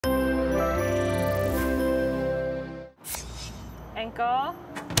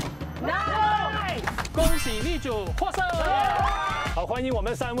Anchor。Nice！ 恭喜力主获胜！好，欢迎我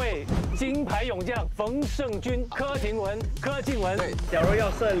们3位金牌泳将冯胜君、柯廷文、柯静文。假如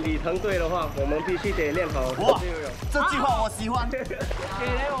要胜李腾队的话，我们必须得练好自由泳。这句话我喜欢。给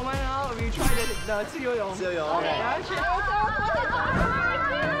来我们然后 retry 的自由泳。自由泳。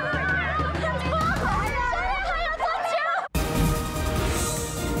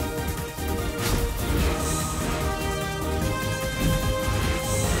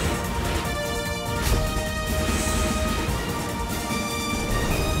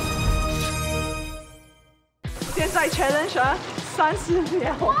现在 challenge 30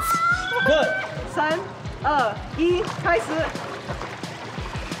秒。3、2、1，开始。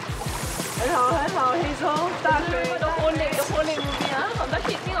很好，很好，輕鬆，大腿。The holding moving 啊，從 the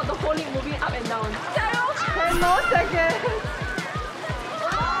hitting of the holding moving up and down。加油 ！10 more seconds。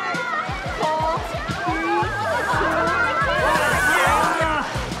4、3、2、1。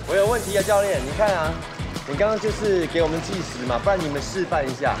我有问题啊，教练，你看啊，你刚刚就是给我们计时嘛，不然你们示范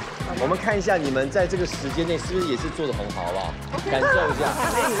一下，我们看一下你们在这个时间内是不是也是做得很好，好不好？感受一下，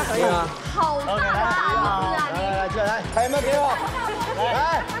可以吗？好大的大子啊！来，教练，还有没有给我？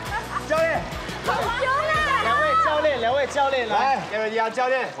来，教练，两位教练来，两位教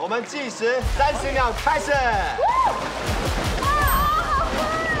练，我们计时30秒开始。哇，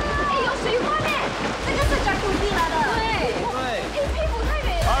哎，有水花呢，这个是加固地来的。对，哎，屁股太美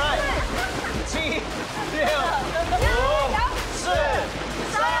了。7、6、5、4、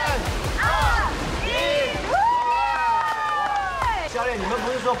3、2、1。教练，你们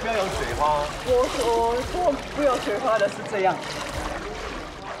不是说不要有水花吗？我说不有水花的是这样。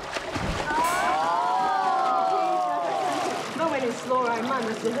那么你 slow 来慢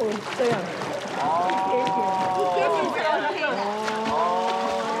的时候这样。一点点。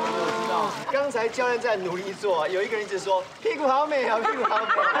刚才教练在努力做，有一个人一直说屁股好美啊，屁股好美。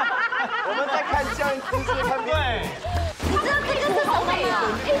我们在看教练姿势，看对。你知道这个是什么吗？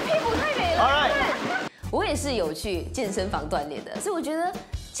哎，屁股太美了。我也是有去健身房锻炼的，所以我觉得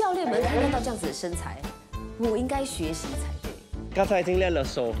教练们看到这样子的身材，我应该学习才对。刚才已经练了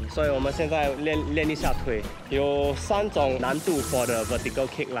手，所以我们现在练一下腿。有3种难度 for the vertical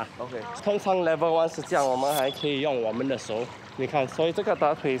kick 啦。OK。通常 level 1是这样，我们还可以用我们的手。你看，所以这个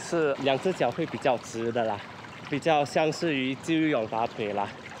打腿是2只脚会比较直的啦，比较像是于自由泳打腿啦。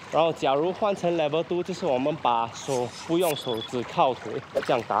然后假如换成 level 2，就是我们把手不用手，只靠腿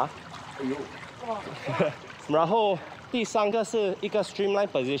这样打。哎呦！然后第3个是一个 streamline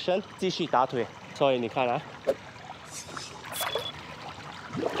position， 继续打腿。所以你看啊。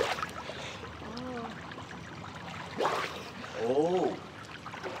哦，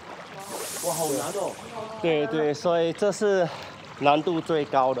哇，好难哦。对，所以这是难度最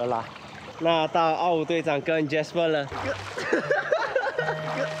高的啦。那到25队长跟 Jasper 了。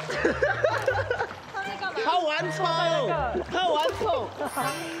他玩丑。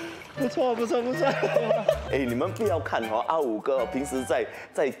不错。哎，你们不要看哦，阿五哥平时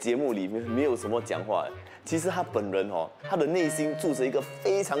在节目里面没有什么讲话，其实他本人哦，他的内心住着一个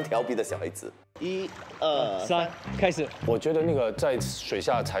非常调皮的小孩子。1、2、3，开始。我觉得那个在水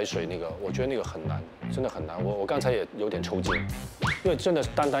下踩水那个，我觉得那个很难，真的很难。我刚才也有点抽筋，因为真的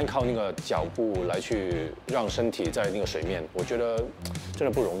单靠那个脚步来去让身体在那个水面，我觉得真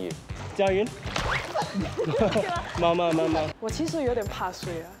的不容易。佳云，妈妈。我其实有点怕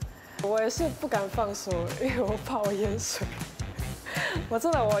水啊，我也是不敢放手，因为我怕我淹水。我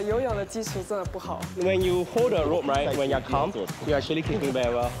游泳的基础真的不好。When you hold a rope, right, when you're calm, you're actually kicking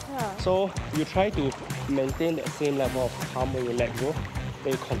very well. So you try to maintain the same level of calm when you let go,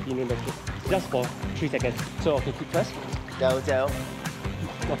 then you continue the kick, just for 3 seconds. So okay, kick first. 加油。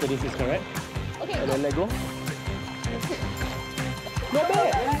Okay, this is correct. Okay. And then let go. Not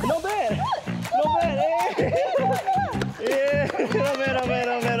bad. Yeah, not bad. Yeah.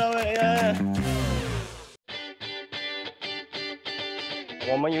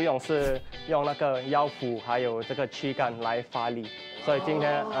 我们游泳是用那个腰蹼还有这个躯干来发力，所以今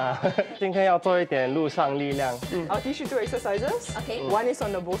天要做一点陆上力量。I'll teach you 2 exercises. Okay. One is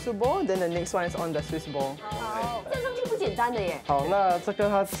on the Bosu ball, then the next one is on the Swiss ball. 这上去不简单的耶。好，那这个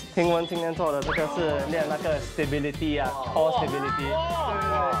他听闻今天做的这个是练那个 stability 啊 ，core stability。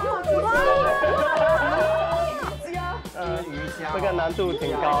这个难度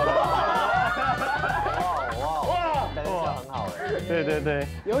挺高的。感觉很好哎。对，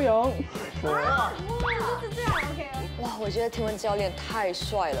游泳。是这样 ，OK。哇，我觉得廷文教练太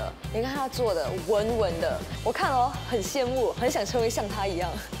帅了，你看他做的稳稳的，我看了很羡慕，很想成为像他一样。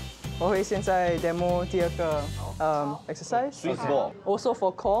我会现在 demo 第2个exercise。 Swiss ball. Also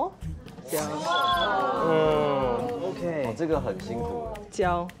for core. 这样。OK， 哦，这个很辛苦。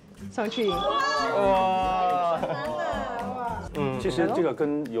脚上去。哇！其实这个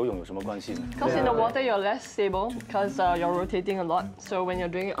跟游泳有什么关系呢？ Because in the water you're less stable because you're rotating a lot. So when you're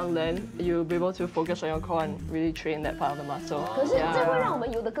doing it on land, you'll be able to focus on your core and really train that part of the muscle. 可是这会让我们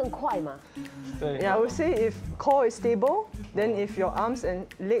游得更快吗？ Yeah, I would say if core is stable, then if your arms and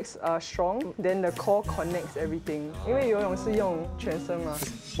legs are strong, then the core connects everything. 因为游泳是用全身嘛。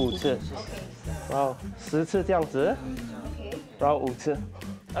5次，然后10次这样子，然后5次。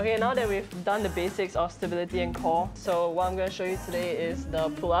 Okay, now that we've done the basics of stability and core, so what I'm going to show you today is the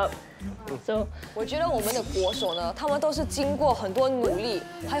pull-up. So 我觉得我们的国手呢，他们都是经过很多努力，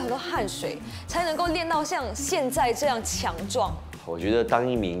还有很多汗水，才能够练到像现在这样强壮。我觉得当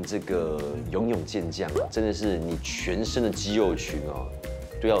一名这个游泳健将啊，真的是你全身的肌肉群哦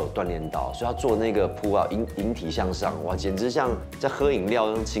都要有锻炼到，所以他做那个pull up引体向上，哇，简直像在喝饮料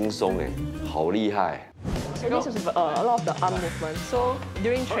一样轻松哎，好厉害。 So this is a lot of the arm movement. So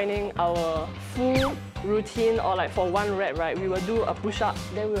during training, our full routine or like for 1 rep, right, we will do a push-up,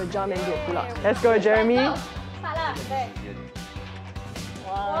 then we will jump and do a pull-up. Let's go, Jeremy. 好了，对。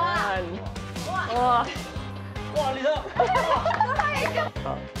 1. 哇！哇，你的。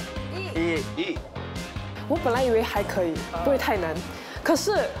一。我本来以为还可以，不会太难，可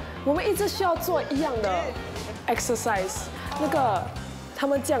是我们一直需要做一样的 exercise， 那个他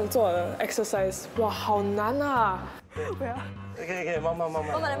们这样做的 exercise， 哇，好难啊！不要。可以，慢慢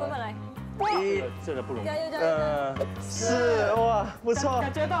来。 1，这个不容易。 4，哇，不错。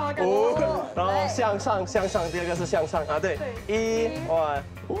感觉到了， 5，然后向上，第二个是向上啊，对，1，哇。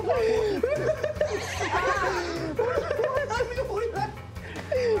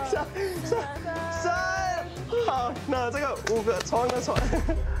3，好，那这个5个船，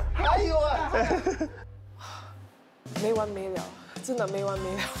还有啊，没完没了，真的没完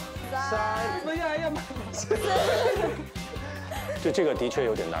没了。 3，不要慢。就这个的确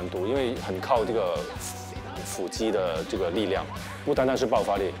有点难度，因为很靠这个腹肌的这个力量，不单单是爆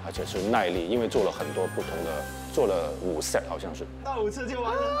发力，而且是耐力，因为做了很多不同的，做了5 set 好像是。到5次就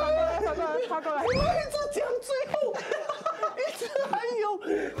完了。爬过来。我一直讲最后，一直还有。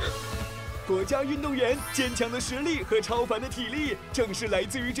 国家运动员坚强的实力和超凡的体力，正是来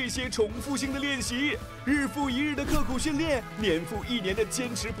自于这些重复性的练习。日复一日的刻苦训练，年复一年的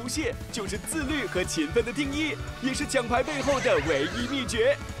坚持不懈，就是自律和勤奋的定义，也是奖牌背后的唯一秘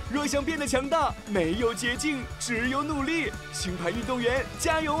诀。若想变得强大，没有捷径，只有努力。星牌运动员，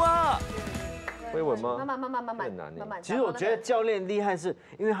加油啊！会稳吗？慢慢，很难慢慢。其实我觉得教练厉害是，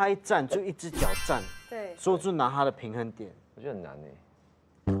因为他一站就一只脚站，对，所以就拿他的平衡点。我觉得很难哎。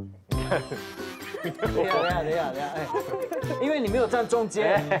 等一下，哎，因为你没有站中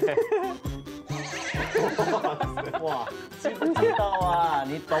间。哇，知不知道啊？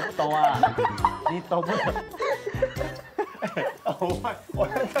你懂不懂啊？你懂不懂？我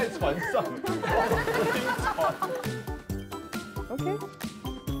还在船上。 OK。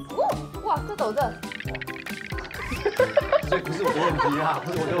哇，这抖着。所以不是我的问题啊，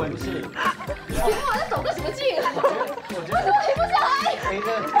不是我的问题。哇，这抖个什么劲？我怎么停不下来？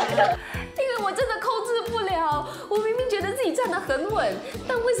因为我真的控制不了，我明明觉得自己站得很稳，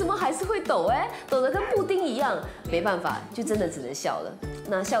但为什么还是会抖？哎，抖得跟布丁一样，没办法，就真的只能笑了。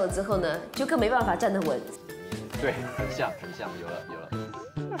那笑了之后呢，就更没办法站得稳。对，很像，有了。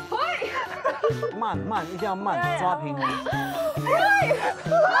慢，一定要慢，抓平衡。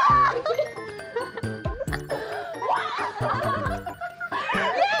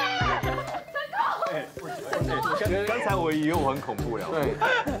刚才我以为我很恐怖了。对，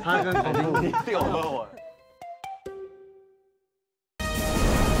他跟恐怖你丢了我。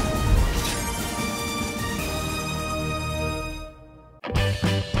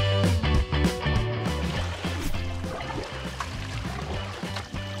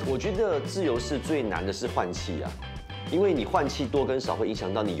我觉得自由式最难的是换气啊，因为你换气多跟少会影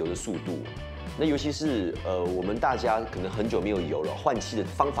响到你游的速度。那尤其是我们大家可能很久没有游了，换气的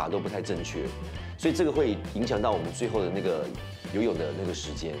方法都不太正确，所以这个会影响到我们最后的那个游泳的那个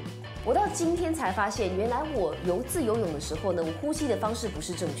时间。我到今天才发现，原来我自由泳的时候呢，我呼吸的方式不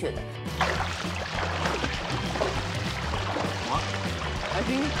是正确的。I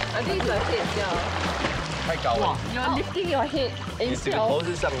think it's a head, yeah. 太高了。 You're lifting your head instead of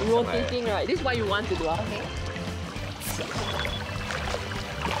rotating, right? This is what you want to do. Okay.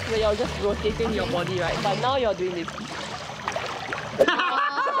 So you're just rotating your body, right? But now you're doing this.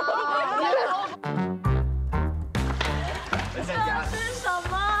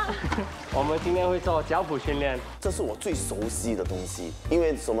 我们今天会做脚蹼训练，这是我最熟悉的东西，因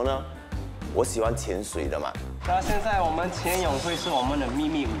为什么呢？我喜欢潜水的嘛，那现在我们潜泳会是我们的秘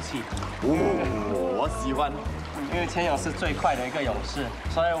密武器。我喜欢。因为潜泳是最快的一个泳式，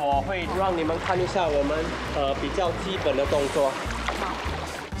所以我会让你们看一下我们比较基本的动作。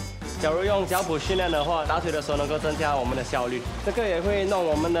假如用脚步训练的话，打腿的时候能够增加我们的效率。这个也会弄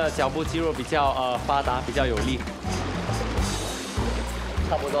我们的脚部肌肉比较发达，比较有力。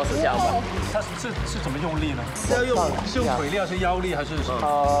差不多是这样吧。它是怎么用力呢？是用腿力还是腰力还是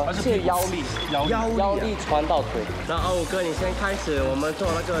是腰力，腰力传到腿。那25哥，你先开始，我们做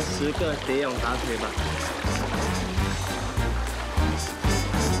那个10个蝶泳打腿吧。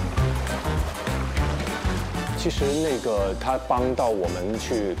其实那个它帮到我们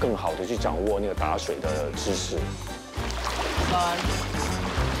去更好的去掌握那个打水的知识。3，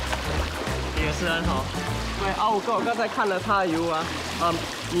也是很好。对，25哥，我刚才看了他游啊，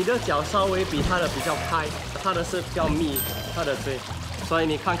你的脚稍微比他的比较开，他的是比较密，他的对。所以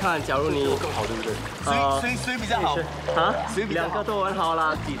你看看，假如你更好，对不对？谁比较好？啊，两个都很好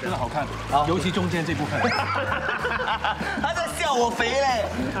啦，真的好看，尤其中间这部分。他在笑我肥嘞，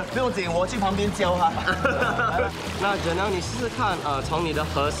不用紧，我去旁边教他。那只能你试试看，从你的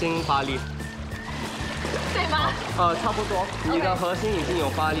核心发力。对吗？差不多，你的核心已经有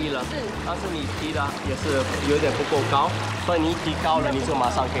发力了，但是你提的也是有点不够高，所以你一提高了，你就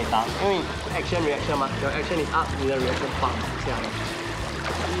马上可以打，因为 action reaction 嘛，有 action is up， 你的 reaction 放下来。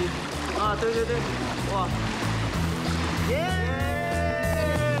对对对，哇！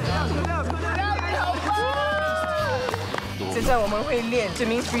现在我们会练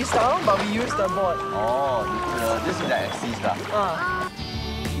swimming freestyle, but we use the board. 哦，这是在 exercise 的。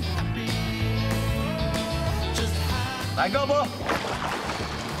来高波。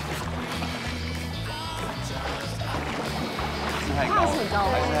太高，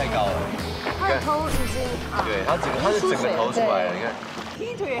还是太高了。他的头已经对，他是整个头出来了，你看。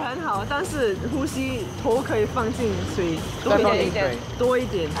踢腿很好，但是呼吸头可以放进水多一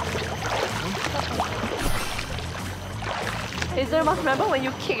点。Is there must remember when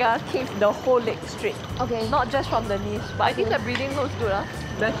you kick keep the whole leg straight. Okay. Not just from the knees. But I think the breathing looks good.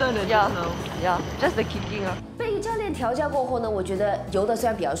 Better than just now. Yeah, just the kicking. 被教练调教过后呢，我觉得游的虽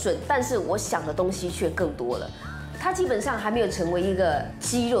然比较顺，但是我想的东西却更多了。它基本上还没有成为一个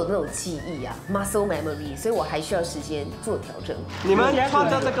肌肉的那种记忆啊 ，muscle memory， 所以我还需要时间做调整。你们穿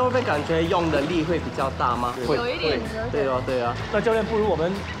着这个会感觉用的力会比较大吗？会，有一点。对啊。那教练，不如我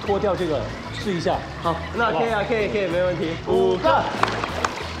们脱掉这个试一下。好，那可以啊，可以，没问题。5个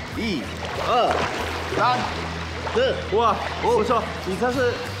，1、2、3、4，哇，不错，你这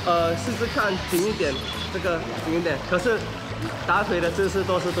是试试看紧一点，这个紧一点，可是打腿的姿势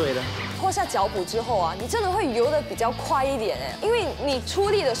都是对的。脱下脚蹼之后啊，你真的会游得比较快一点哎，因为你出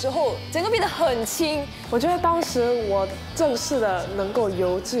力的时候，整个变得很轻。我觉得当时我正式的能够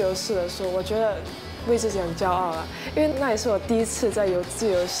游自由式的时候，我觉得为自己很骄傲了，因为那也是我第一次在游自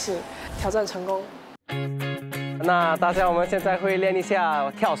由式，挑战成功。那大家，我们现在会练一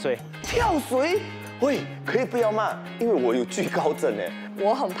下跳水。跳水？喂，可以不要吗？因为我有惧高症哎。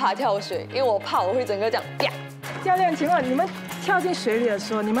我很怕跳水，因为我怕我会整个这样啪。教练，请问你们跳进水里的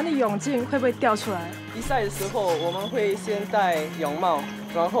时候，你们的泳镜会不会掉出来？比赛的时候，我们会先戴泳帽，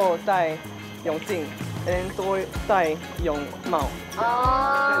然后戴泳镜，多戴泳帽。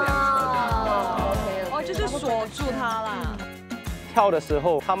哦，就是锁住它啦。跳的时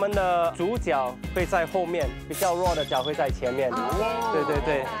候，他们的主脚会在后面，比较弱的脚会在前面。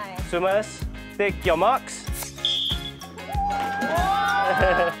对。Swimmers, take your marks.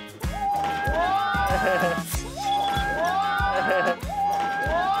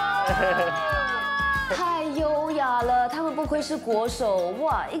 太优雅了，他们不愧是国手，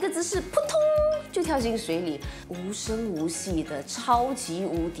哇，一个姿势扑通就跳进水里，无声无息的，超级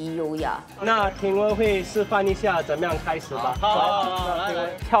无敌优雅。那婷文会示范一下怎么样开始吧。好，来。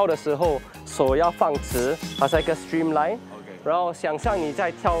跳的时候手要放直，好像一个 streamline。然后想象你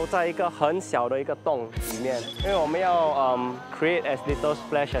在跳在一个很小的一个洞里面，因为我们要create as little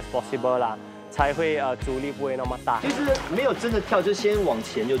splash as possible 啦，才会阻力不会那么大。就是没有真的跳，就先往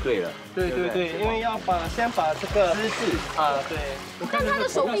前就对了。对，因为要先把这个姿势对。但他的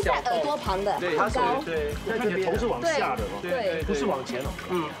手臂在耳朵旁的，对，很高。对，看你的头是往下的，对，不是往前哦。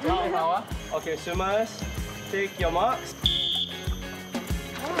好啊。OK, swimmers, take your marks.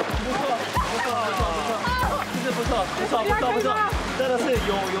 不错，真的是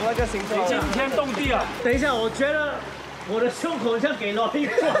有那个形状，惊天动地啊！等一下，我觉得我的胸口像给了一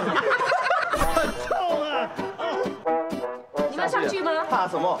撞，很痛啊！你们上去吗？怕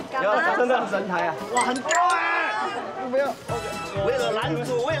什么？真的神台啊！哇，很高哎！不要，为了拦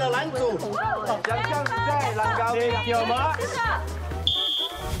阻，想象在栏杆，有吗？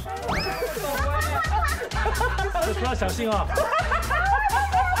这不要小心哦。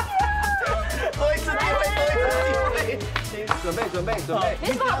多一次机会，多一次机会。准备。没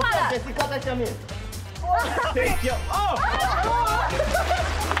什么好怕的。杰西卡在下面。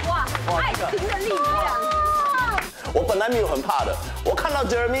哇，爱情的力量。我本来没有很怕的，我看到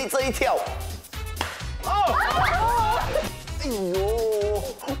Jeremy 这一跳，哎呦，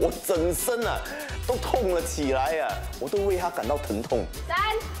我整身啊都痛了起来啊，我都为他感到疼痛。3、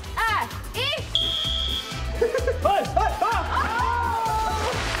2、1。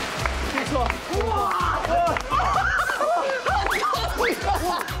没错。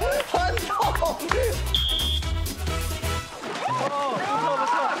很痛。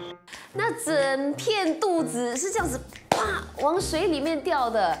那整片肚子是这样子，啪往水里面掉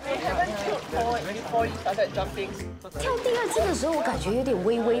的。跳第二次的时候，我感觉有点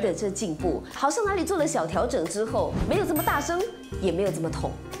微微的这进步，好像哪里做了小调整之后，没有这么大声，也没有这么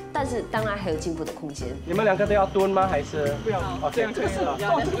痛，但是当然还有进步的空间。你们2个都要蹲吗？还是不要？哦，这样可以了。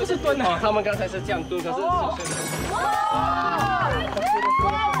这个是蹲的。哦，他们刚才是这样蹲，可是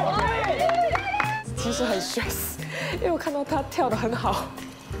其实很 stress， 因为我看到他跳得很好。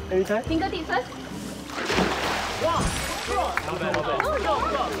你看，平哥底分。哇！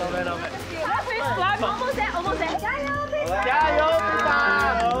加油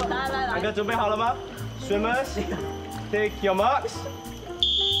！2个准备好了吗 ？Swimmers, take your marks.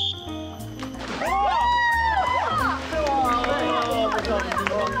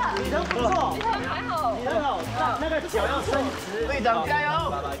 你的不错，还好，你很好，那个脚要伸直。队长加油！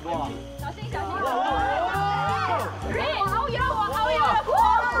小心！好远！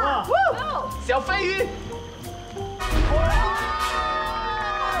小飞鱼。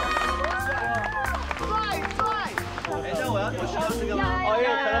等一下，我需要这个吗？哦，因为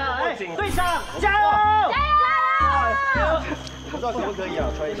可能不够紧。队长加油！不知道可不可以啊？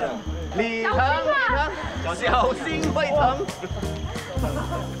穿一下。李腾，小心会疼。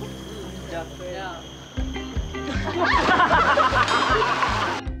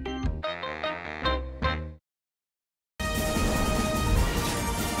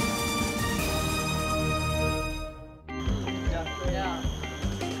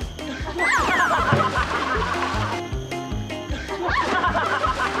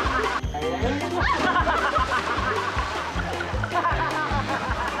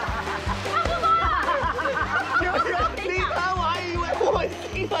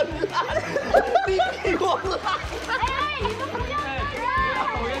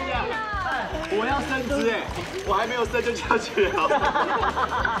我要伸直哎，我还没有伸就下去了。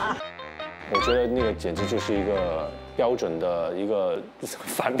我觉得那个简直就是一个标准的一个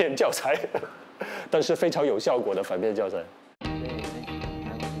反面教材，但是非常有效果的反面教材。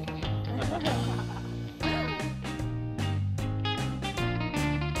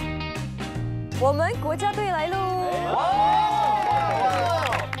我们国家队来喽！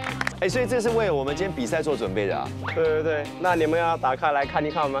哎，所以这是为我们今天比赛做准备的啊。对，那你们要打开来看一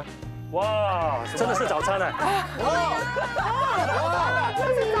看吗？哇，真的是早餐哎！这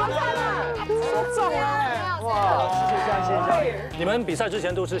是早餐啊！中了！哇，谢谢。你们比赛之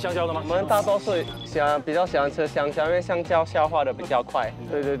前都吃香蕉的吗？我们大多数比较喜欢吃香蕉，因为香蕉消化的比较快。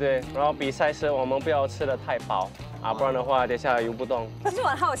对，然后比赛时我们不要吃的太饱啊，不然的话等下游不动。其实我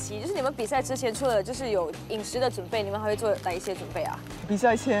很好奇，就是你们比赛之前除了就是有饮食的准备，你们还会做哪一些准备啊？比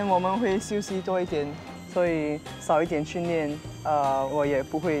赛前我们会休息多一点，所以少一点训练。我也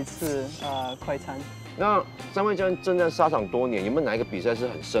不会吃快餐。那3位征战沙场多年，有没有哪一个比赛是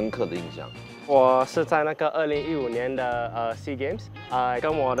很深刻的印象？我是在那个2015年的SEA Games，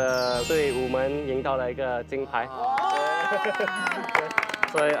跟我的队伍们赢到了一个金牌。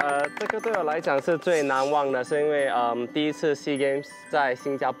所以这个对我来讲是最难忘的，是因为第一次SEA Games 在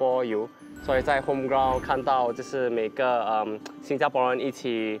新加坡游，所以在 home ground 看到就是每个新加坡人一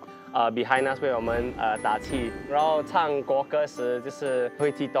起behind us 为我们打气，然后唱国歌时就是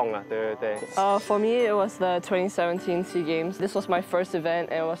会激动了，对。For me, it was the 2017 SEA Games. This was my first event,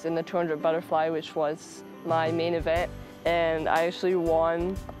 and it was in the 200 butterfly, which was my main event, and I actually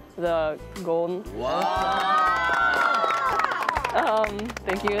won the gold.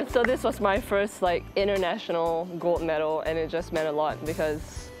 Thank you. So this was my first international gold medal, and it just meant a lot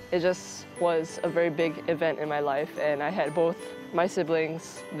because it just was a very big event in my life, and I had both my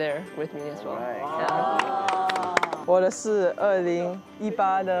siblings there with me as well. Yeah. 我的是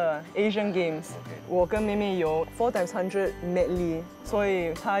2018的 Asian Games， 我跟妹妹游4x100 medley， 所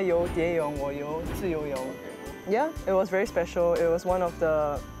以她游蝶泳，我游自由泳。Yeah, it was very special. It was one of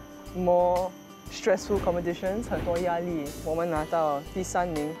the more stressful competitions， 很多压力，我们拿到第3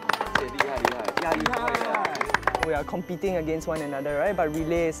名。厉害，压力。we are competing against one another, right? But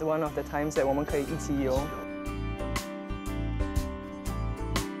relay is one of the times that 我们可以一起游。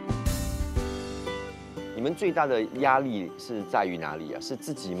你们最大的压力是在于哪里啊？是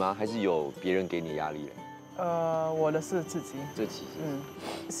自己吗？还是有别人给你压力？我的是自己。自己。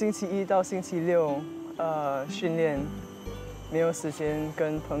星期一到星期六，训练，没有时间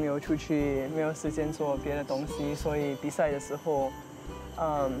跟朋友出去，没有时间做别的东西，所以比赛的时候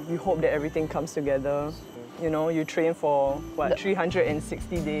，you hope that everything comes together. You know, you train for what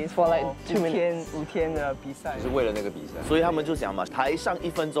 360 days for like 5天的比赛，是为了那个比赛。所以他们就讲嘛，台上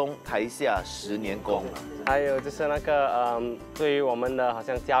1分钟，台下10年功。还有就是那个对于我们的好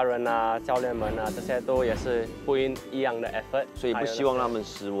像家人啊、教练们啊，这些都也是不一样的 effort， 所以不希望让他们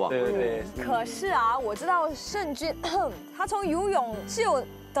失望。对对对。可是啊，我知道胜军他从游泳是有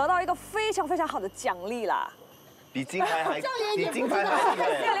得到一个非常非常好的奖励啦，比金牌还，比金牌还厉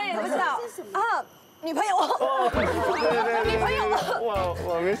害。教练也不知道啊。女朋友，女朋友，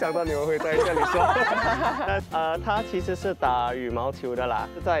我没想到你们会在这里说。他其实是打羽毛球的啦，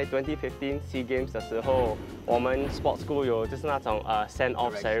是在2015 SEA Games 的时候，我们 Sports School 有就是那种send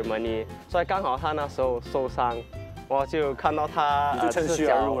off ceremony， 所以刚好他那时候受伤，我就看到他就趁虚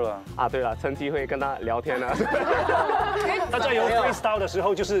而入了。对了，趁机会跟他聊天了。他在游 freestyle 的时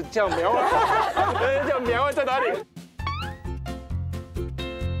候就是这样瞄啊，这样瞄在哪里？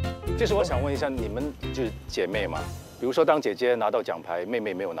其实我想问一下，你们就是姐妹嘛？比如说，当姐姐拿到奖牌，妹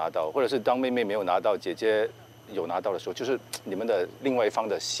妹没有拿到，或者是当妹妹没有拿到，姐姐有拿到的时候，就是你们的另外一方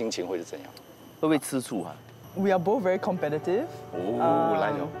的心情会是怎样？会不会吃醋啊 ？We are both very competitive.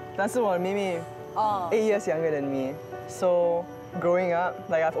 篮球。但是我的妹妹8 years younger than me, so growing up,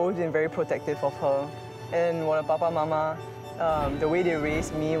 like I've always been very protective of her. And 我的爸爸妈妈，the way they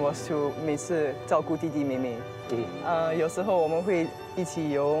raised me was to 每次照顾弟弟妹妹。有时候我们会一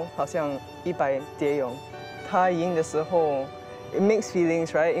起游，好像100蝶泳。他赢的时候 ，it makes feelings,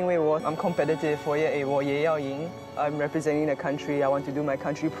 right？ 因为I'm competitive， 我也要赢。I'm representing the country. I want to do my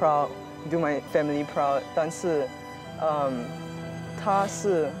country proud, do my family proud. 但是，他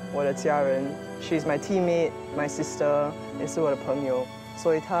是我的家人 ，she's my teammate, my sister， 也是我的朋友。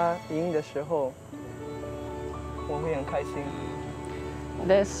所以他赢的时候，我会很开心。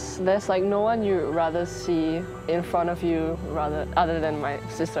There's like no one you rather see in front of you other than my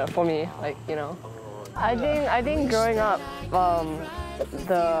sister. For me, like I think growing up,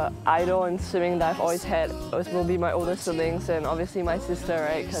 the idol in swimming that I've always had will be my older siblings and obviously my sister,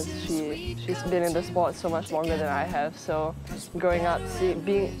 right? Because she's been in the sport so much longer than I have. So growing up,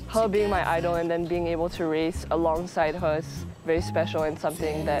 being my idol and then being able to race alongside her is very special and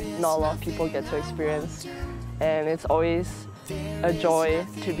something that not a lot of people get to experience. And it's always a joy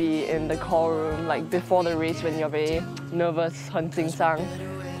to be in the call room, like before the race when you're very nervous, 很紧张,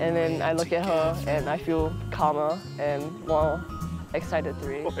 and then I look at her and I feel calmer and more excited to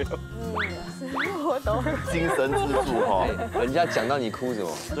race. 我懂。精神支柱哈，人家讲到你哭什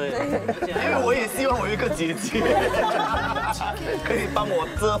么？对，因为我也希望我有一个姐姐，可以帮我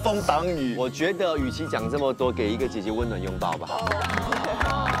遮风挡雨。我觉得与其讲这么多，给一个姐姐温暖拥抱吧。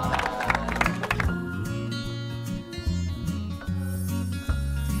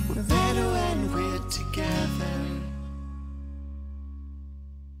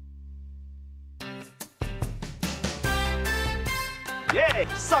耶！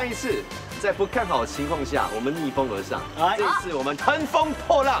上一次在不看好的情况下，我们逆风而上。这次我们乘风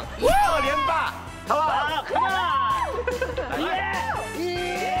破浪，2连霸，好不好？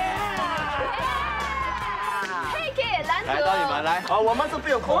来到你们来，好，我们是不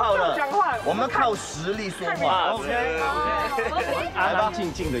有口号的，讲话，我们靠实力说话。OK， 安安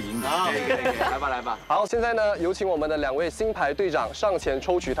静静的赢。可以，来吧来吧。好，现在呢，有请我们的2位星牌队长上前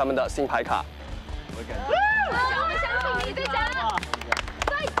抽取他们的星牌卡。我们相信你，队长。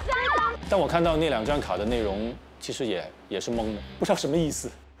队长。但我看到那2张卡的内容，其实也是懵的，不知道什么意思。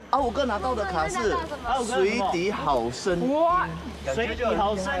5哥拿到的卡是水底好声音，哇，水底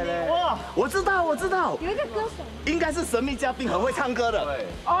好声音，哇，我知道，有一个歌手，应该是神秘嘉宾，很会唱歌的。对，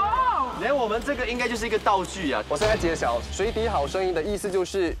哦，连我们这个应该就是一个道具啊。我现在揭晓，水底好声音的意思就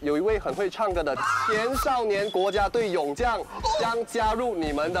是有一位很会唱歌的前少年国家队泳将将加入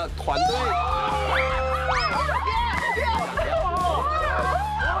你们的团队。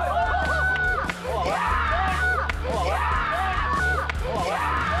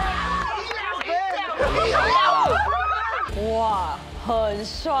哇，很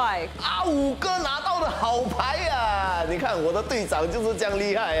帅！5哥拿到的好牌呀！你看我的队长就是这样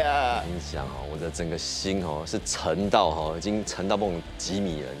厉害呀！跟你讲哦，我的整个心哦是沉到已经沉到梦几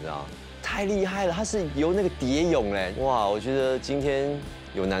米了，你知道吗？太厉害了，他是游那个蝶泳嘞，哇！我觉得今天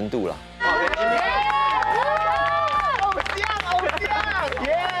有难度了。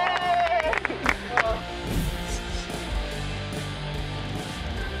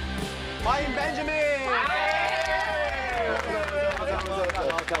欢迎 Benjamin。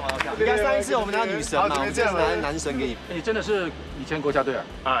你看上一次我们拿女神嘛，我们这次拿男神给你。你真的是以前国家队啊？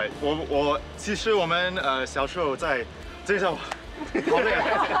哎，其实我们小时候在这上。好累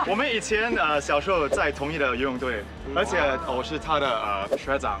啊！我们以前小时候在同一的游泳队，而且我是他的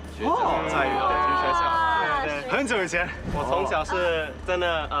学长，在学校，对，很久以前。我从小是真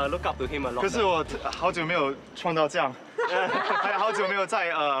的look up to him a lot。可是我好久没有创到这样，还有好久没有在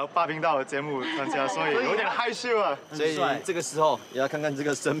8频道节目参加，所以有点害羞啊。所以这个时候也要看看这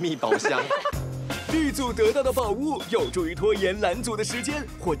个神秘宝箱。绿组得到的宝物有助于拖延蓝组的时间，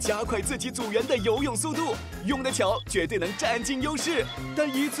或加快自己组员的游泳速度。用得巧，绝对能占尽优势，但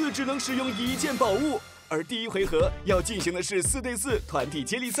一次只能使用1件宝物。而第1回合要进行的是4对4团体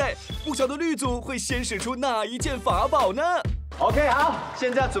接力赛，不晓得绿组会先使出哪一件法宝呢 ？OK， 好，现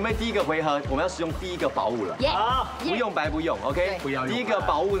在准备第1个回合，我们要使用第1个宝物了。好，不用白不用 ，OK。不要用。第1个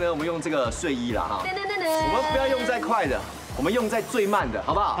宝物呢，我们用这个睡衣了哈。我们不要用再快的。我们用在最慢的，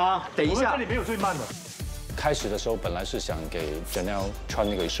好不好？好，等一下。这里没有最慢的。开始的时候本来是想给 Janelle 穿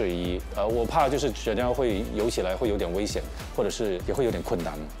那个睡衣，我怕就是 Janelle 会游起来会有点危险，或者是也会有点困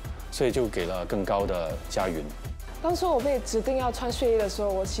难，所以就给了更高的加匀。当初我被指定要穿睡衣的时候，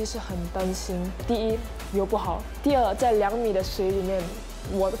我其实很担心。第一，游不好；第二，在2米的水里面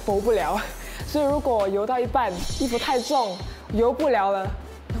我浮不了，所以如果游到一半，衣服太重，游不了了，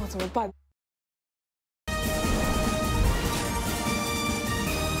那我怎么办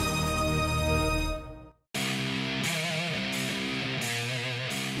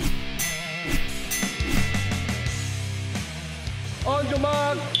？On your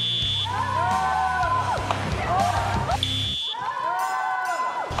mark。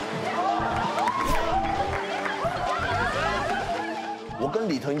我跟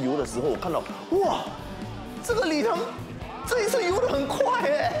李腾游的时候，我看到哇，这个李腾这一次游得很快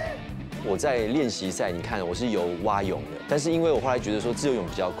哎。我在练习赛，你看我是游蛙泳的，但是因为我后来觉得说自由泳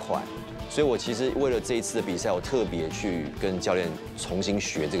比较快，所以我其实为了这一次的比赛，我特别去跟教练重新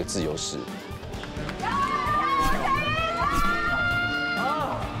学这个自由式。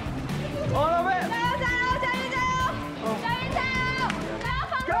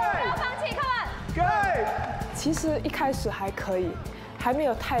其实一开始还可以，还没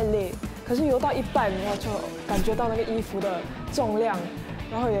有太累，可是游到一半，然后就感觉到那个衣服的重量，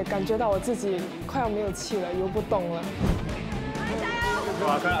然后也感觉到我自己快要没有气了，游不动了。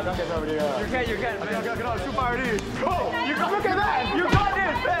哇，看啊，刚给到这个。You can， 看到出发力 ，Go， You look at that，You got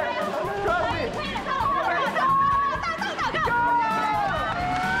this，Trust me。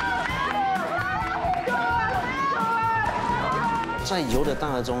在游的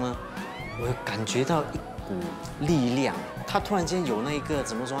当儿中呢，我感觉到一股力量，它突然间有那个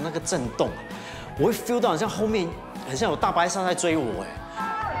怎么说那个震动，我会 feel 到好像后面很像有大白鲨在追我哎。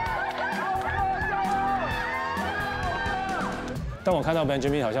当我看到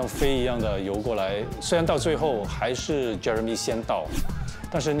Benjamin 好像飞一样的游过来，虽然到最后还是 Jeremy 先到，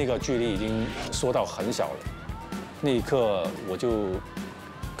但是那个距离已经缩到很小了。那一刻我就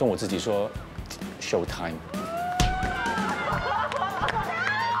跟我自己说 ，Show time。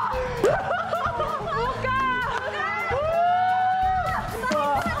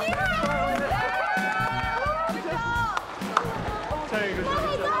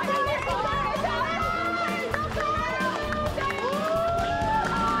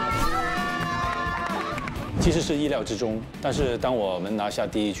其实是意料之中，但是当我们拿下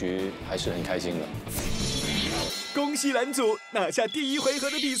第1局，还是很开心的。恭喜蓝组拿下第1回合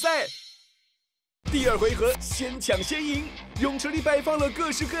的比赛。第2回合先抢先赢，泳池里摆放了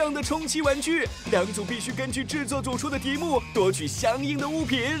各式各样的充气玩具，2组必须根据制作组出的题目夺取相应的物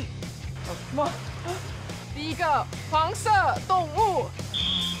品。第一个黄色动物。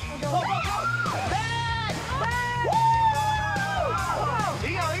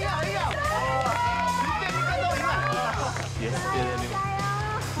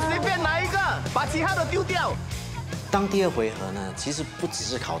随便拿一个，把其他的丢掉。当第2回合呢，其实不只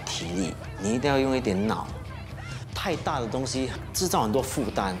是考体力，你一定要用一点脑。太大的东西制造很多负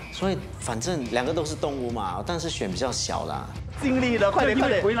担，所以反正2个都是动物嘛，但是选比较小啦。尽力了，快点快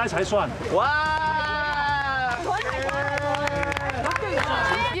点，回来才算。哇！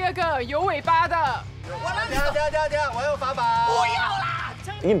第2个有尾巴的。等，我要法宝。不要啦！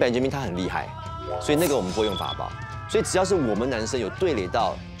因为 Benjamin 他很厉害，所以那个我们不会用法宝。所以只要是我们男生有对垒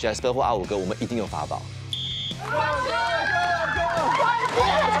到 Jasper 或阿五哥，我们一定有法宝。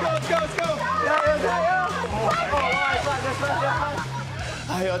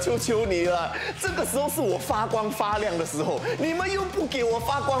哎呀，求求你了！这个时候是我发光发亮的时候，你们又不给我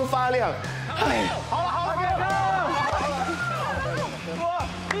发光发亮，哎，好了，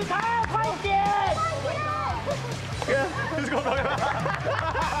你看，快！安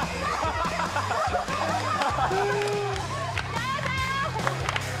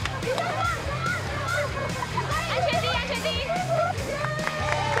全第一，安全第一。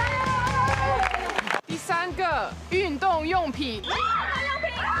第3个运动用品。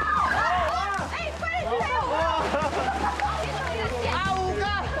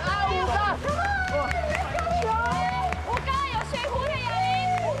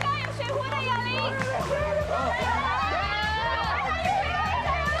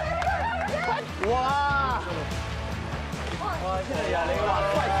哇！哇，这个哑铃哇，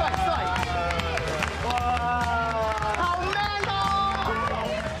帅！哇，好 man 哦！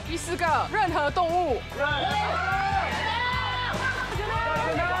第4个，任何动物。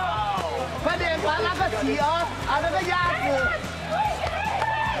快点把那个企鹅啊，那个鸭子。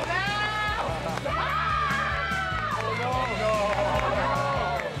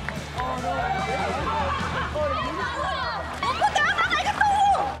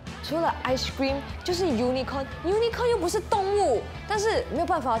除了 ice cream 就是 unicorn 又不是动物，但是没有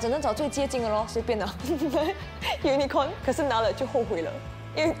办法，只能找最接近的咯，随便的 unicorn， 可是拿了就后悔了，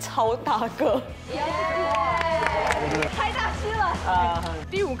因为超大个，太大吃了。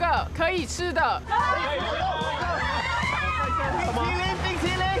第5个可以吃的。冰淇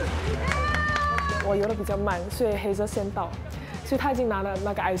淋。我游的比较慢，所以黑色先到，所以他已经拿了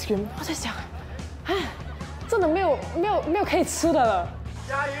那个 ice cream， 我在想，啊，真的没有可以吃的了。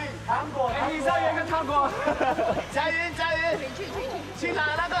佳云，糖果，你上有一个糖果。佳云，去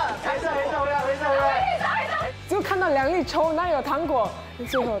拿那个黑色回来。就看到2粒抽，哪有糖果？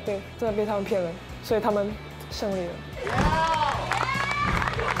最后对，真的被他们骗了，所以他们胜利了。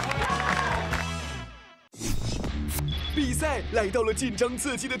比赛来到了紧张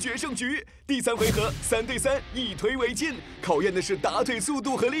刺激的决胜局，第3回合3对3，以推为进，考验的是打腿速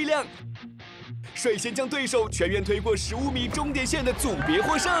度和力量。率先将对手全员推过15米终点线的组别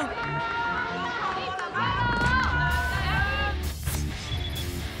获胜。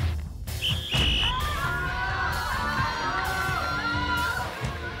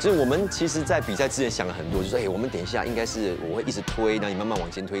就是我们其实，在比赛之前想了很多，就是我们等一下应该是我会一直推，然后你慢慢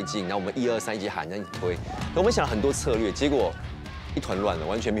往前推进，然后我们1、2、3一起喊，然后一起推。我们想了很多策略，结果一团乱了，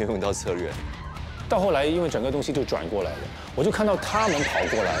完全没有用到策略。到后来，因为整个东西就转过来了，我就看到他们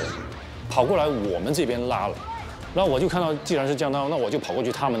跑过来我们这边拉了，然后我就看到，既然是这样，那我就跑过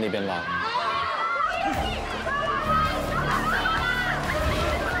去他们那边拉。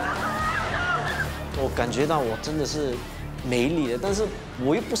我感觉到我真的是没力了，但是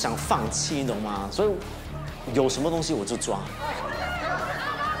我又不想放弃，你懂吗？所以有什么东西我就抓。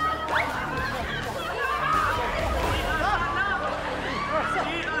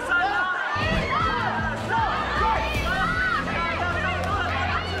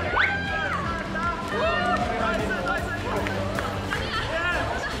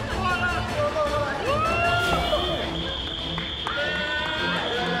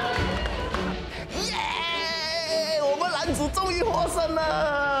终于获胜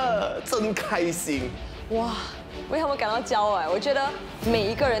了，真开心！哇，为他们感到骄傲。我觉得每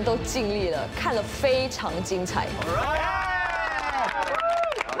一个人都尽力了，看了非常精彩。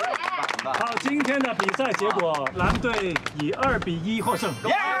好，今天的比赛结果，蓝队以2比1获胜。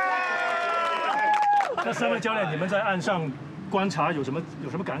那3位教练，你们在岸上观察有什么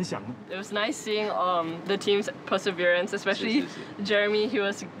感想呢 It was nice seeing the team's perseverance, especially Jeremy. He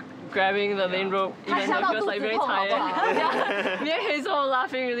was grabbing the lane rope even though he was like very tired. Yeah, me and Hazel were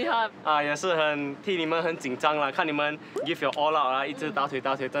laughing really hard. 也是很替你们很紧张啦，看你们 give your all out 啦，一直打腿，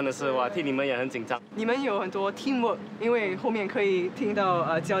真的是哇，替你们也很紧张。你们有很多 teamwork， 因为后面可以听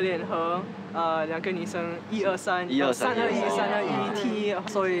到教练和2个女生1、2、3，3、2、1、3、2、1踢，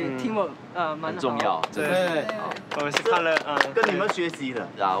所以 teamwork 蛮重要。对，我们是看了跟你们学习的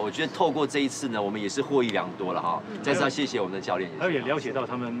啊，我觉得透过这一次呢，我们也是获益良多了哈。再次要谢谢我们的教练，还有也了解到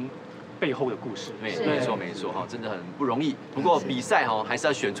他们背后的故事。没错哈，真的很不容易。不过比赛哈还是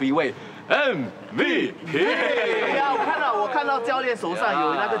要选出一位 MVP。我看到教练手上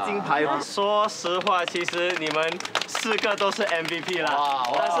有那个金牌。说实话，其实你们4个都是 MVP 啦，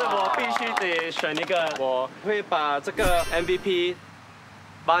但是我必须得选一个，我会把这个 MVP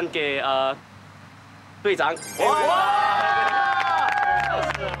颁给队长。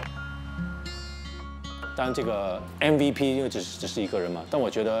当然，这个 MVP 因为只是一个人嘛，但我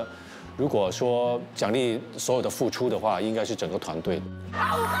觉得，如果说奖励所有的付出的话，应该是整个团队。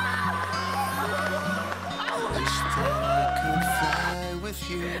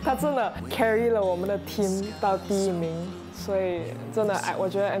他真的 carry 了我们的 team 到第1名，所以真的我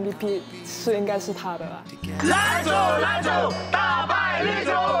觉得 MVP 应该是他的啦。蓝组打败绿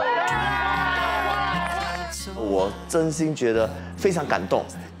组。我我真心觉得非常感动，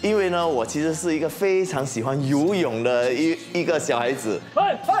因为呢，我其实是一个非常喜欢游泳的一个小孩子。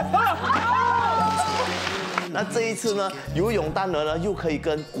那这一次呢，游泳单呢又可以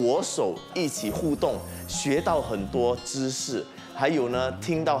跟国手一起互动，学到很多知识，还有呢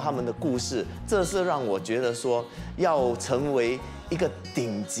听到他们的故事，这是让我觉得说要成为一个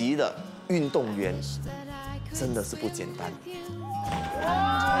顶级的运动员，真的是不简单。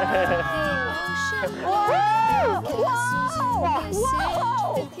哇！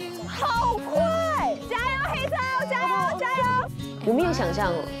好快！加油黑潮，加油加油！我没有想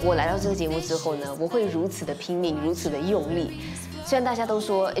象，我来到这个节目之后呢，我会如此的拼命，如此的用力。虽然大家都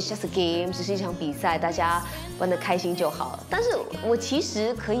说 it's just a game， 只是一场比赛，大家玩得开心就好。但是我其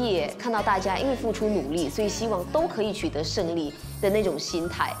实可以看到大家因为付出努力，所以希望都可以取得胜利的那种心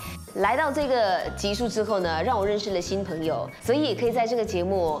态。来到这个集数之后呢，让我认识了新朋友，所以也可以在这个节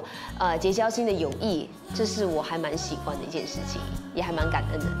目结交新的友谊，这是我还蛮喜欢的一件事情，也还蛮感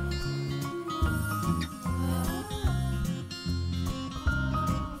恩的。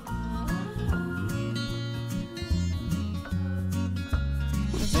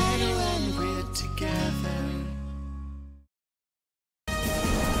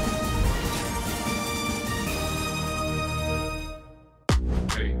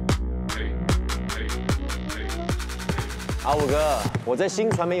阿五哥，我在新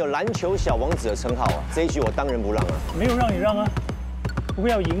传媒有篮球小王子的称号啊，这一局我当仁不让啊。没有让你让啊，不过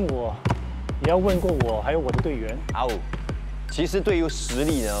要赢我，也要问过我，还有我的队员。阿五，其实对于实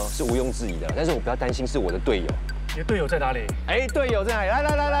力呢是毋庸置疑的，但是我比较担心是我的队友。你的队友在哪里？哎，队友在哪里？来，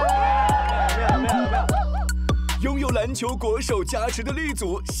没有。拥有篮球国手加持的绿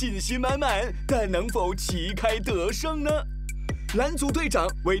组信心满满，但能否旗开得胜呢？蓝组队长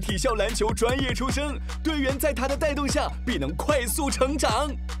为体校篮球专业出身，队员在他的带动下必能快速成长。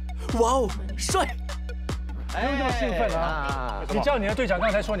哇哦，帅！不用这么兴奋啊！你知道你的队长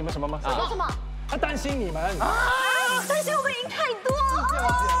刚才说你们什么吗？说什么？他担心你们担心我们赢太多。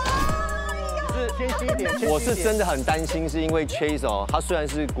谦虚一点。我是真的很担心，是因为 Chase 哦，他虽然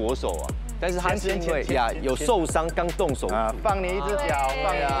是国手啊，但是他是因为有受伤，刚动手啊，放你一只脚，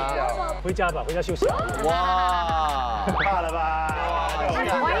放你一只脚。回家吧，回家休息。哇，怕了吧？回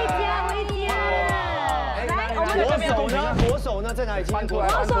家。来，我们国手呢？在哪里？翻出来。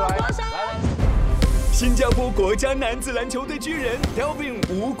新加坡国家男子篮球队巨人 Delvin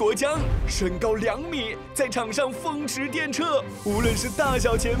吴国江，身高2米，在场上风驰电掣，无论是大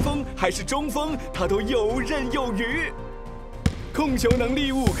小前锋还是中锋，他都游刃有余。控球能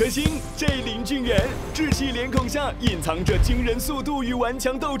力5颗星，这林俊元稚气脸孔下隐藏着惊人速度与顽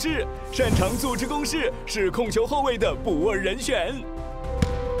强斗志，擅长组织攻势，是控球后卫的不二人选。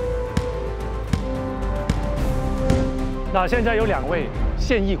那现在有2位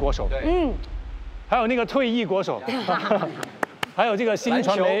现役国手，还有那个退役国手，还有这个新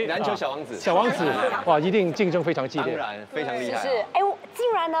传媒篮球小王子，哇，一定竞争非常激烈，当然非常厉害。是，哎，既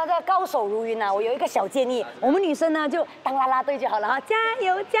然呢这高手如云啊，我有一个小建议，我们女生呢就当啦啦队就好了哈，加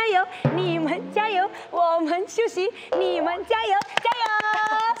油加油，你们加油，我们休息，你们加油加油。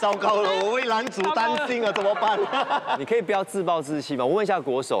糟糕了，我为男主担心了，怎么办？你可以不要自暴自弃嘛。我问一下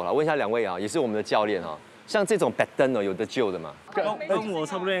国手啦，问一下2位啊，也是我们的教练啊。像这种 bad 灯哦，有的救的嘛？跟我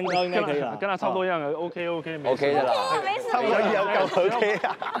差不多高应该可以了，跟他差不多一样的 ，OK， OK 的啦，差不多一样高 OK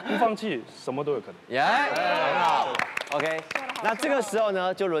啊，不放弃，什么都有可能。耶，很好 ，OK。那这个时候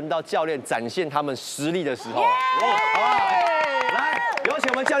呢，就轮到教练展现他们实力的时候，好不好？来，有请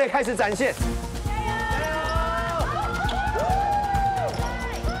我们教练开始展现。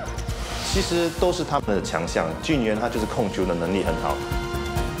其实都是他们的强项，俊元他就是控球的能力很好。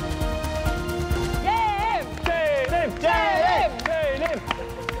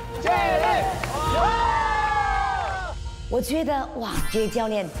我觉得哇，这位教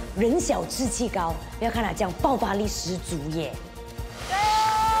练人小志气高，不要看他这样爆发力十足耶！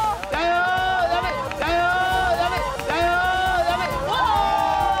加油，加油！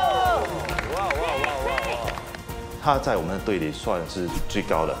他在我们的队里算是最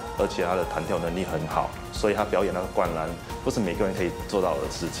高的，而且他的弹跳能力很好，所以他表演那个灌篮不是每个人可以做到的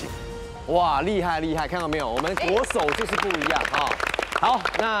事情。哇，厉害！看到没有？我们国手就是不一样哈。好，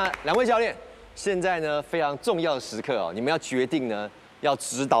那2位教练。现在呢，非常重要的时刻哦，你们要决定呢，要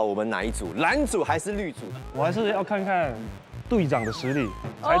指导我们哪一组，蓝组还是绿组？我还是要看看队长的实力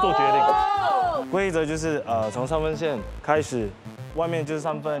才做决定。规则就是从3分线开始，外面就是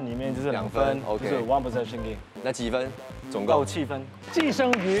3分，里面就是2分 ，OK， 就是1 possession game。那几分？总共7分。既生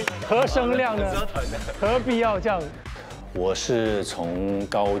瑜，何生亮呢？何必要这样我是从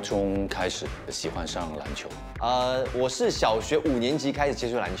高中开始喜欢上篮球。我是小学5年级开始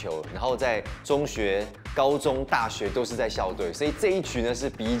接触篮球，然后在中学、高中、大学都是在校队，所以这一局呢是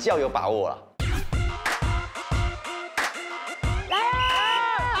比较有把握了。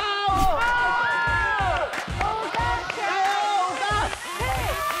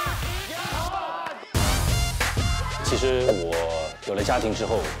 其实我有了家庭之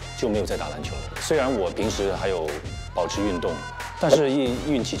后就没有再打篮球了。虽然我平时还有保持运动，但是一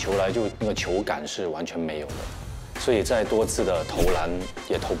运起球来就那个球感是完全没有的，所以再多次的投篮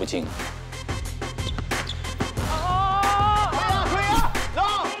也投不进。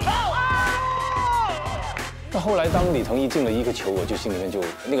那后来当李腾一进了一个球，我就心里面就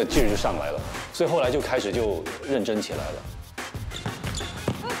那个劲儿就上来了，所以后来就开始就认真起来了。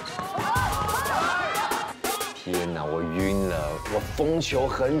 天哪，我晕了！我疯球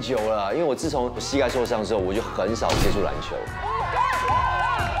很久了，因为我自从膝盖受伤之后，我就很少接触篮球。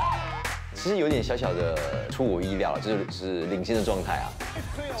其实有点小小的出乎我意料了，就是领先的状态啊。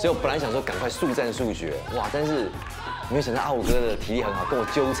所以我本来想说赶快速战速决，哇！但是没有想到阿武哥的体力很好，跟我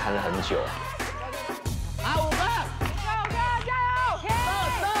纠缠了很久。阿武哥，加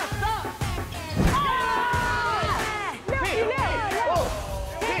油！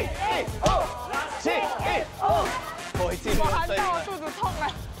我喊到我肚子痛了！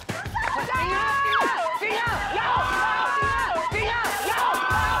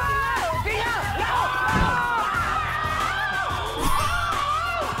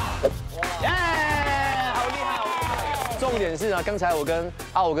重点是呢，刚才我跟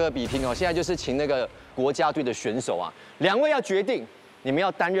阿武哥比拼哦，现在就是请那个国家队的选手啊，2位要决定你们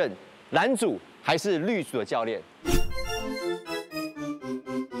要担任蓝组还是绿组的教练。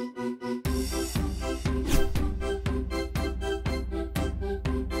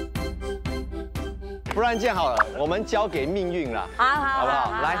 不然这样好了，我们交给命运了，好不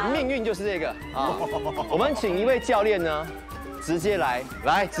好？来，命运就是这个啊。我们请一位教练呢，直接来，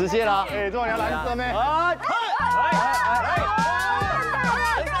直接啦。哎，这样来这边。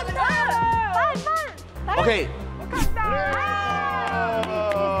OK。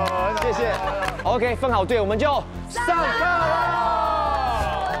谢谢。OK， 分好队，我们就上课了。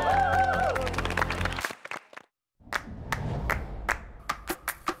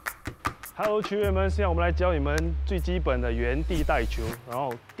 Hello， 球员们，现在我们来教你们最基本的原地带球。然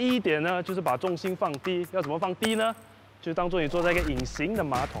后第一点呢，就是把重心放低。要怎么放低呢？就当做你坐在一个隐形的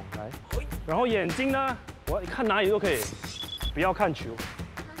马桶来。然后眼睛呢，我看哪里都可以，不要看球，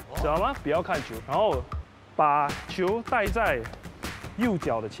知道吗？不要看球。然后把球带在右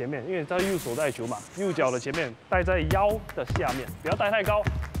脚的前面，因为他右手带球嘛，右脚的前面带在腰的下面，不要带太高，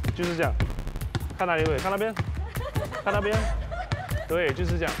就是这样。看哪里都可以，看那边，看那边，对，就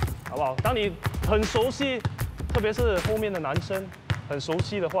是这样。 好不好？当你很熟悉，特别是后面的男生很熟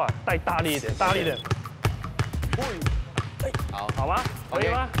悉的话，带大力一点，大力一点。好吗？可以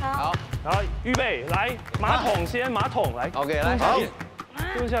吗？好。然后预备，来，马桶先，马桶来。OK， 来，好，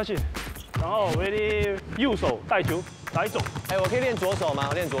蹲下去。然后 ready， 右手带球，来走。哎，我可以练左手吗？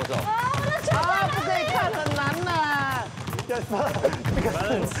我练左手。啊，不可以看，很难呐。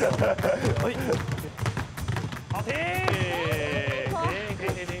好停。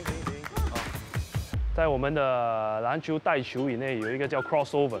 在我们的篮球带球以内有一个叫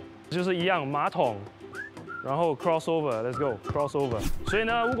crossover， 就是一样马桶，然后 crossover，let's go crossover。所以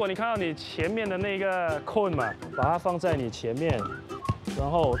呢，如果你看到你前面的那个 cone 嘛，把它放在你前面，然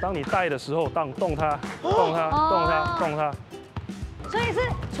后当你带的时候，动它，动它，动它，动它。所以是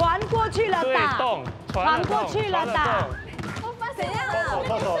传过去了对，打，动，传过去了打。我发怎样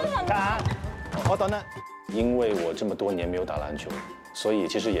啊？我等等。因为我这么多年没有打篮球。 所以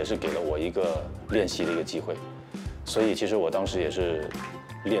其实也是给了我一个练习的一个机会，所以其实我当时也是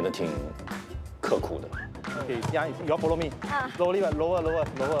练得挺刻苦的。Okay, yeah, you follow me. Slowly, lower. Let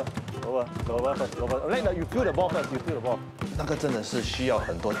you feel the ball first. You feel the ball. 那个真的是需要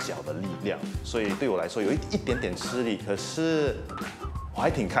很多脚的力量，所以对我来说有一点点吃力。可是我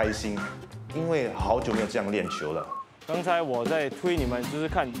还挺开心，因为好久没有这样练球了。 刚才我在推你们，就是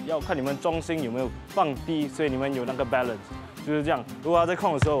要看你们重心有没有放低，所以你们有那个 balance， 就是这样。如果他在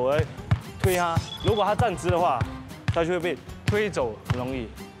空的时候，我会推他；如果他站直的话，他就会被推走，很容易。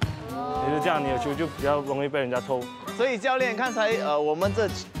也是这样，你的球就比较容易被人家偷。所以教练，刚才我们这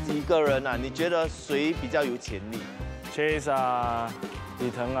几个人啊，你觉得谁比较有潜力 ？Chase 啊，李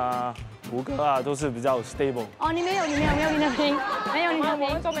腾啊，吴哥啊，都是比较 stable。哦，你没有你的评，没有你的评，我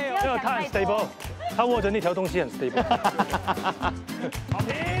们都没有，因为他很 stable。 他握着那条东西很 stable。好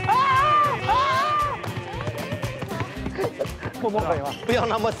停！触摸可以吗？不要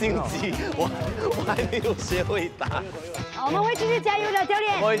那么心急，我还没有学会打。好，我们会继续加油的，教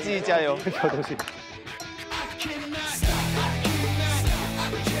练。我会继续加油。这个东西。